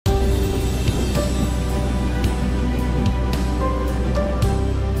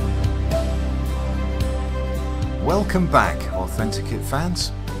Welcome back, AuthentiKit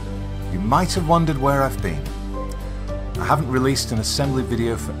fans. You might have wondered where I've been. I haven't released an assembly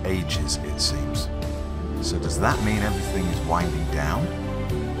video for ages, it seems. So does that mean everything is winding down?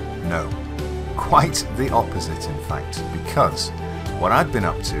 No, quite the opposite in fact, because what I've been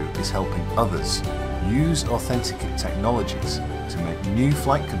up to is helping others use AuthentiKit technologies to make new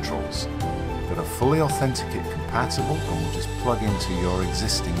flight controls that are fully AuthentiKit compatible and will just plug into your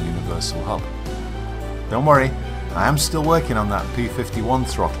existing universal hub. Don't worry, I am still working on that P51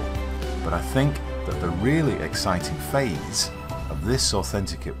 throttle, but I think that the really exciting phase of this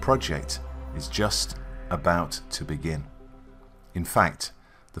AuthentiKit project is just about to begin. In fact,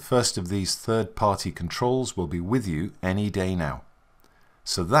 the first of these third-party controls will be with you any day now.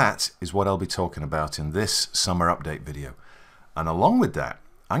 So that is what I'll be talking about in this summer update video. And along with that,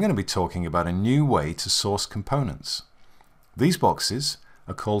 I'm going to be talking about a new way to source components. These boxes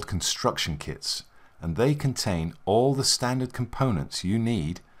are called construction kits, and they contain all the standard components you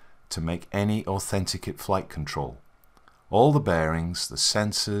need to make any AuthentiKit flight control. All the bearings, the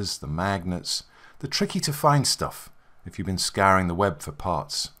sensors, the magnets, the tricky to find stuff if you've been scouring the web for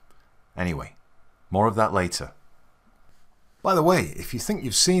parts. Anyway, more of that later. By the way, if you think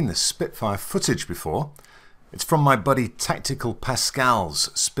you've seen this Spitfire footage before, it's from my buddy Tactical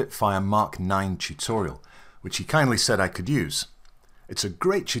Pascal's Spitfire Mark 9 tutorial, which he kindly said I could use. It's a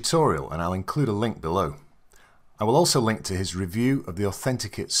great tutorial and I'll include a link below. I will also link to his review of the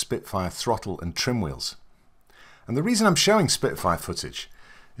AuthentiKit Spitfire throttle and trim wheels. And the reason I'm showing Spitfire footage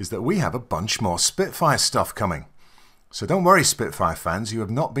is that we have a bunch more Spitfire stuff coming. So don't worry, Spitfire fans, you have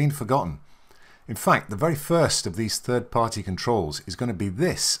not been forgotten. In fact, the very first of these third-party controls is going to be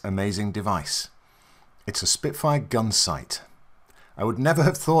this amazing device. It's a Spitfire Gun Sight. I would never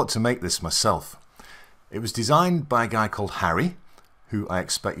have thought to make this myself. It was designed by a guy called Harry, who I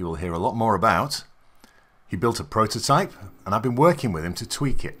expect you will hear a lot more about. He built a prototype, and I've been working with him to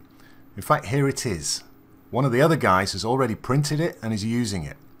tweak it. In fact, here it is. One of the other guys has already printed it and is using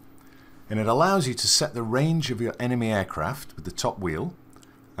it. And it allows you to set the range of your enemy aircraft with the top wheel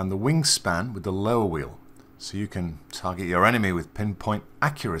and the wingspan with the lower wheel, so you can target your enemy with pinpoint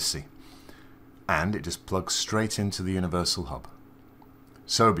accuracy. And it just plugs straight into the universal hub.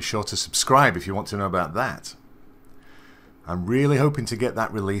 So be sure to subscribe if you want to know about that. I'm really hoping to get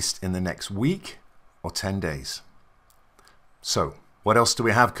that released in the next week or 10 days. So, what else do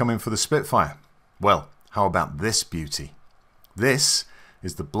we have coming for the Spitfire? Well, how about this beauty? This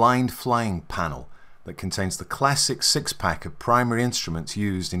is the blind flying panel that contains the classic 6-pack of primary instruments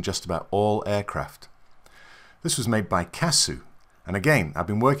used in just about all aircraft. This was made by Casu, and again, I've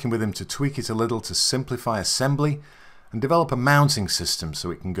been working with him to tweak it a little to simplify assembly and develop a mounting system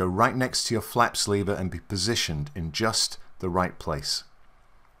so it can go right next to your flaps lever and be positioned in just the right place.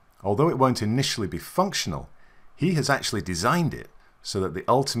 Although it won't initially be functional, he has actually designed it so that the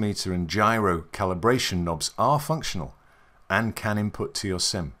altimeter and gyro calibration knobs are functional and can input to your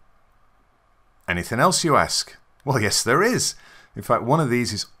sim. Anything else, you ask? Well, yes, there is. In fact, one of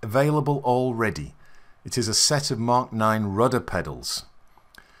these is available already. It is a set of Mark 9 rudder pedals.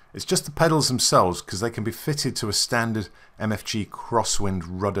 It's just the pedals themselves because they can be fitted to a standard MFG crosswind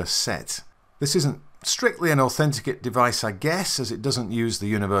rudder set. This isn't strictly an AuthentiKit device, I guess, as it doesn't use the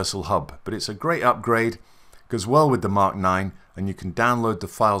universal hub, but it's a great upgrade, goes well with the Mark 9, and you can download the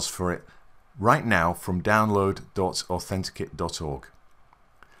files for it right now from download.authentikit.org.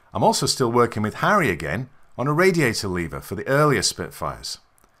 I'm also still working with Harry again on a radiator lever for the earlier Spitfires.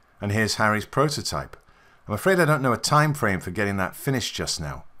 And here's Harry's prototype. I'm afraid I don't know a time frame for getting that finished just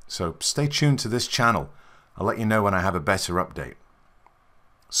now, so stay tuned to this channel. I'll let you know when I have a better update.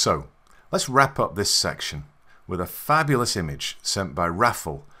 So, let's wrap up this section with a fabulous image sent by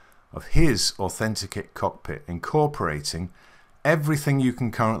Raffle of his AuthentiKit cockpit incorporating everything you can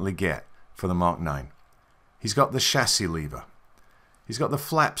currently get for the Mark 9. He's got the chassis lever. He's got the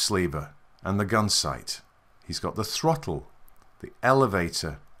flaps lever and the gun sight. He's got the throttle, the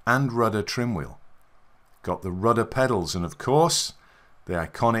elevator and rudder trim wheel. Got the rudder pedals and of course the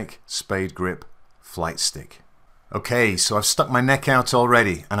iconic spade grip flight stick. Okay, so I've stuck my neck out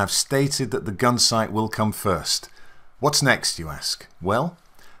already and I've stated that the gun sight will come first. What's next, you ask? Well,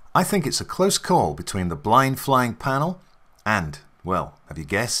 I think it's a close call between the blind flying panel and, well, have you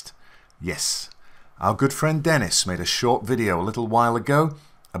guessed? Yes. Our good friend Dennis made a short video a little while ago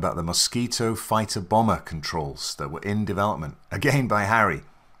about the Mosquito fighter bomber controls that were in development, again by Harry.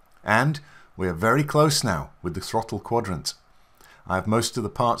 And we are very close now with the throttle quadrant. I have most of the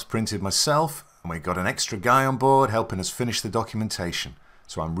parts printed myself, and we've got an extra guy on board helping us finish the documentation.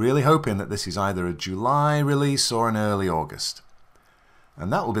 So I'm really hoping that this is either a July release or an early August.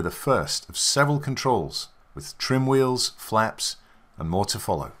 And that will be the first of several controls with trim wheels, flaps, and more to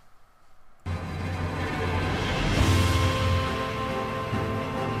follow.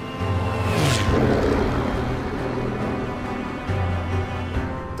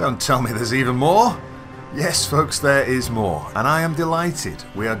 Don't tell me there's even more! Yes folks, there is more, and I am delighted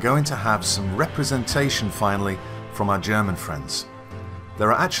we are going to have some representation finally from our German friends.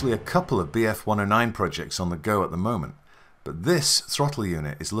 There are actually a couple of BF109 projects on the go at the moment, but this throttle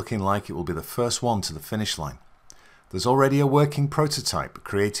unit is looking like it will be the first one to the finish line. There's already a working prototype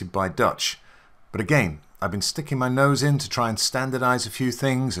created by Dutch, but again, I've been sticking my nose in to try and standardize a few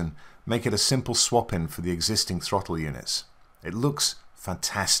things and make it a simple swap-in for the existing throttle units. It looks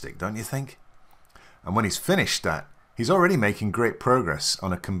fantastic, don't you think? And when he's finished that, he's already making great progress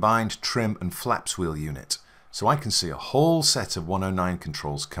on a combined trim and flaps wheel unit, so I can see a whole set of 109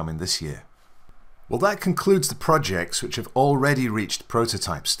 controls coming this year. Well, that concludes the projects which have already reached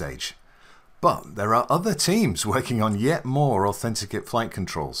prototype stage. But there are other teams working on yet more AuthentiKit flight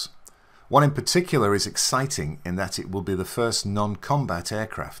controls. One in particular is exciting in that it will be the first non-combat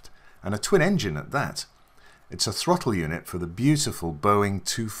aircraft, and a twin engine at that. It's a throttle unit for the beautiful Boeing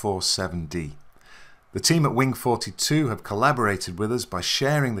 247D. The team at Wing 42 have collaborated with us by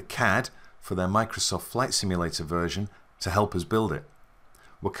sharing the CAD for their Microsoft Flight Simulator version to help us build it.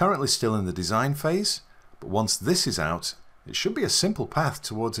 We're currently still in the design phase, but once this is out, it should be a simple path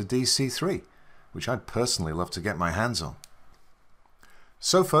towards a DC-3, which I'd personally love to get my hands on.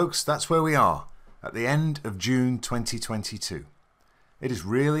 So folks, that's where we are, at the end of June 2022. It is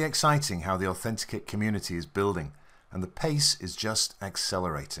really exciting how the AuthentiKit community is building, and the pace is just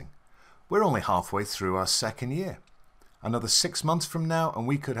accelerating. We're only halfway through our second year. Another 6 months from now and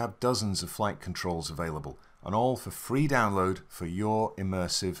we could have dozens of flight controls available, and all for free download for your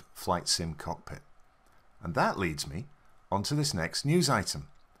immersive flight sim cockpit. And that leads me onto this next news item.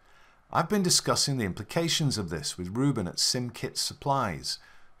 I've been discussing the implications of this with Ruben at SimKit Supplies,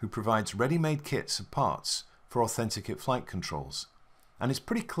 who provides ready-made kits of parts for AuthentiKit flight controls. And it's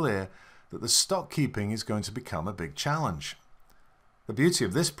pretty clear that the stock keeping is going to become a big challenge. The beauty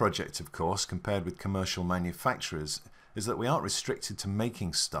of this project, of course, compared with commercial manufacturers, is that we aren't restricted to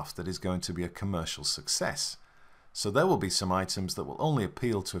making stuff that is going to be a commercial success. So there will be some items that will only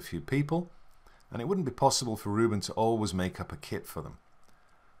appeal to a few people, and it wouldn't be possible for Ruben to always make up a kit for them.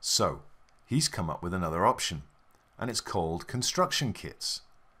 So he's come up with another option, and it's called construction kits.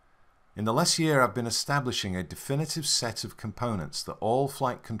 In the last year I've been establishing a definitive set of components that all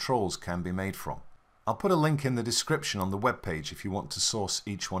flight controls can be made from. I'll put a link in the description on the webpage if you want to source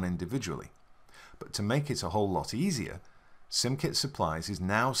each one individually. But to make it a whole lot easier, SimKit Supplies is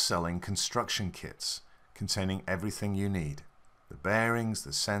now selling construction kits containing everything you need. The bearings,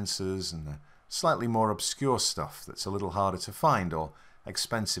 the sensors, and the slightly more obscure stuff that's a little harder to find or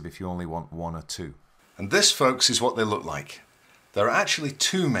expensive if you only want one or two. And this, folks, is what they look like. There are actually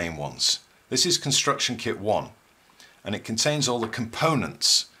two main ones. This is Construction Kit 1, and it contains all the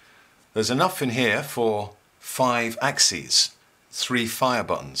components. There's enough in here for 5 axes, 3 fire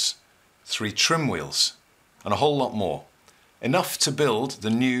buttons, 3 trim wheels, and a whole lot more. Enough to build the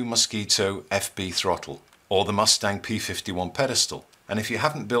new Mosquito FB throttle, or the Mustang P51 pedestal. And if you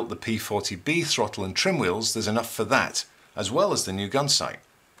haven't built the P40B throttle and trim wheels, there's enough for that, as well as the new gun sight.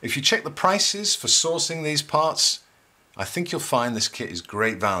 If you check the prices for sourcing these parts, I think you'll find this kit is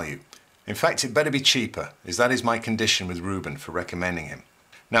great value. In fact, it better be cheaper, as that is my condition with Ruben for recommending him.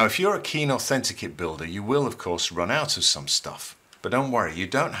 Now, if you're a keen AuthentiKit builder, you will of course run out of some stuff. But don't worry, you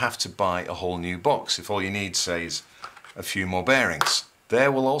don't have to buy a whole new box if all you need, say, is a few more bearings.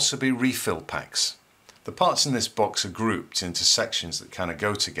 There will also be refill packs. The parts in this box are grouped into sections that kind of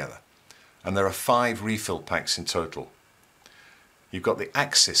go together. And there are 5 refill packs in total. You've got the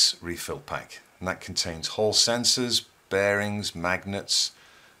Axis refill pack, and that contains Hall sensors, bearings, magnets,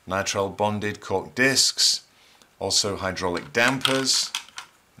 nitrile bonded cork discs, also hydraulic dampers,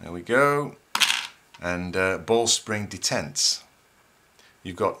 there we go, and ball spring detents.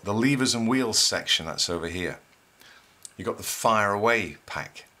 You've got the levers and wheels section, that's over here. You've got the fire away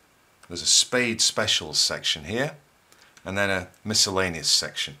pack. There's a spade specials section here, and then a miscellaneous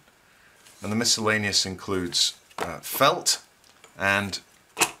section. And the miscellaneous includes felt and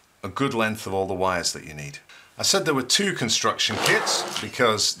a good length of all the wires that you need. I said there were 2 construction kits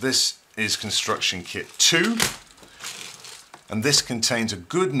because this is construction kit 2, and this contains a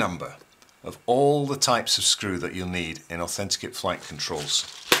good number of all the types of screw that you'll need in AuthentiKit flight controls.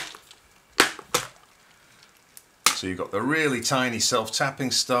 So you've got the really tiny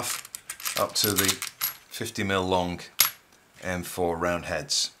self-tapping stuff up to the 50mm long M4 round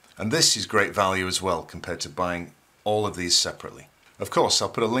heads. And this is great value as well compared to buying all of these separately. Of course, I'll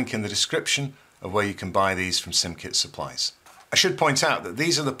put a link in the description of where you can buy these from SimKit supplies. I should point out that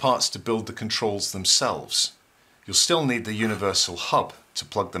these are the parts to build the controls themselves. You'll still need the universal hub to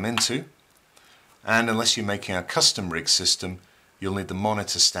plug them into, and unless you're making a custom rig system, you'll need the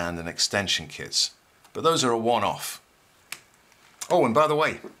monitor stand and extension kits. But those are a one-off. Oh, and by the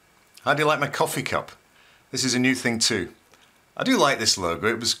way, how do you like my coffee cup? This is a new thing too. I do like this logo.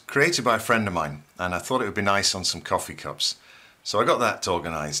 It was created by a friend of mine, and I thought it would be nice on some coffee cups. So I got that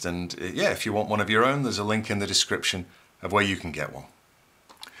organised, and yeah, if you want one of your own, there's a link in the description of where you can get one.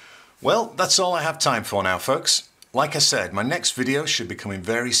 Well, that's all I have time for now, folks. Like I said, my next video should be coming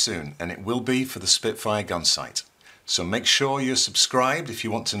very soon, and it will be for the Spitfire Gun Sight. So make sure you're subscribed if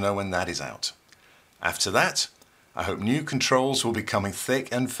you want to know when that is out. After that, I hope new controls will be coming thick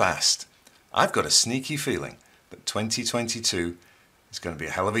and fast. I've got a sneaky feeling that 2022 is going to be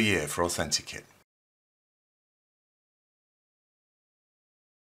a hell of a year for AuthentiKit.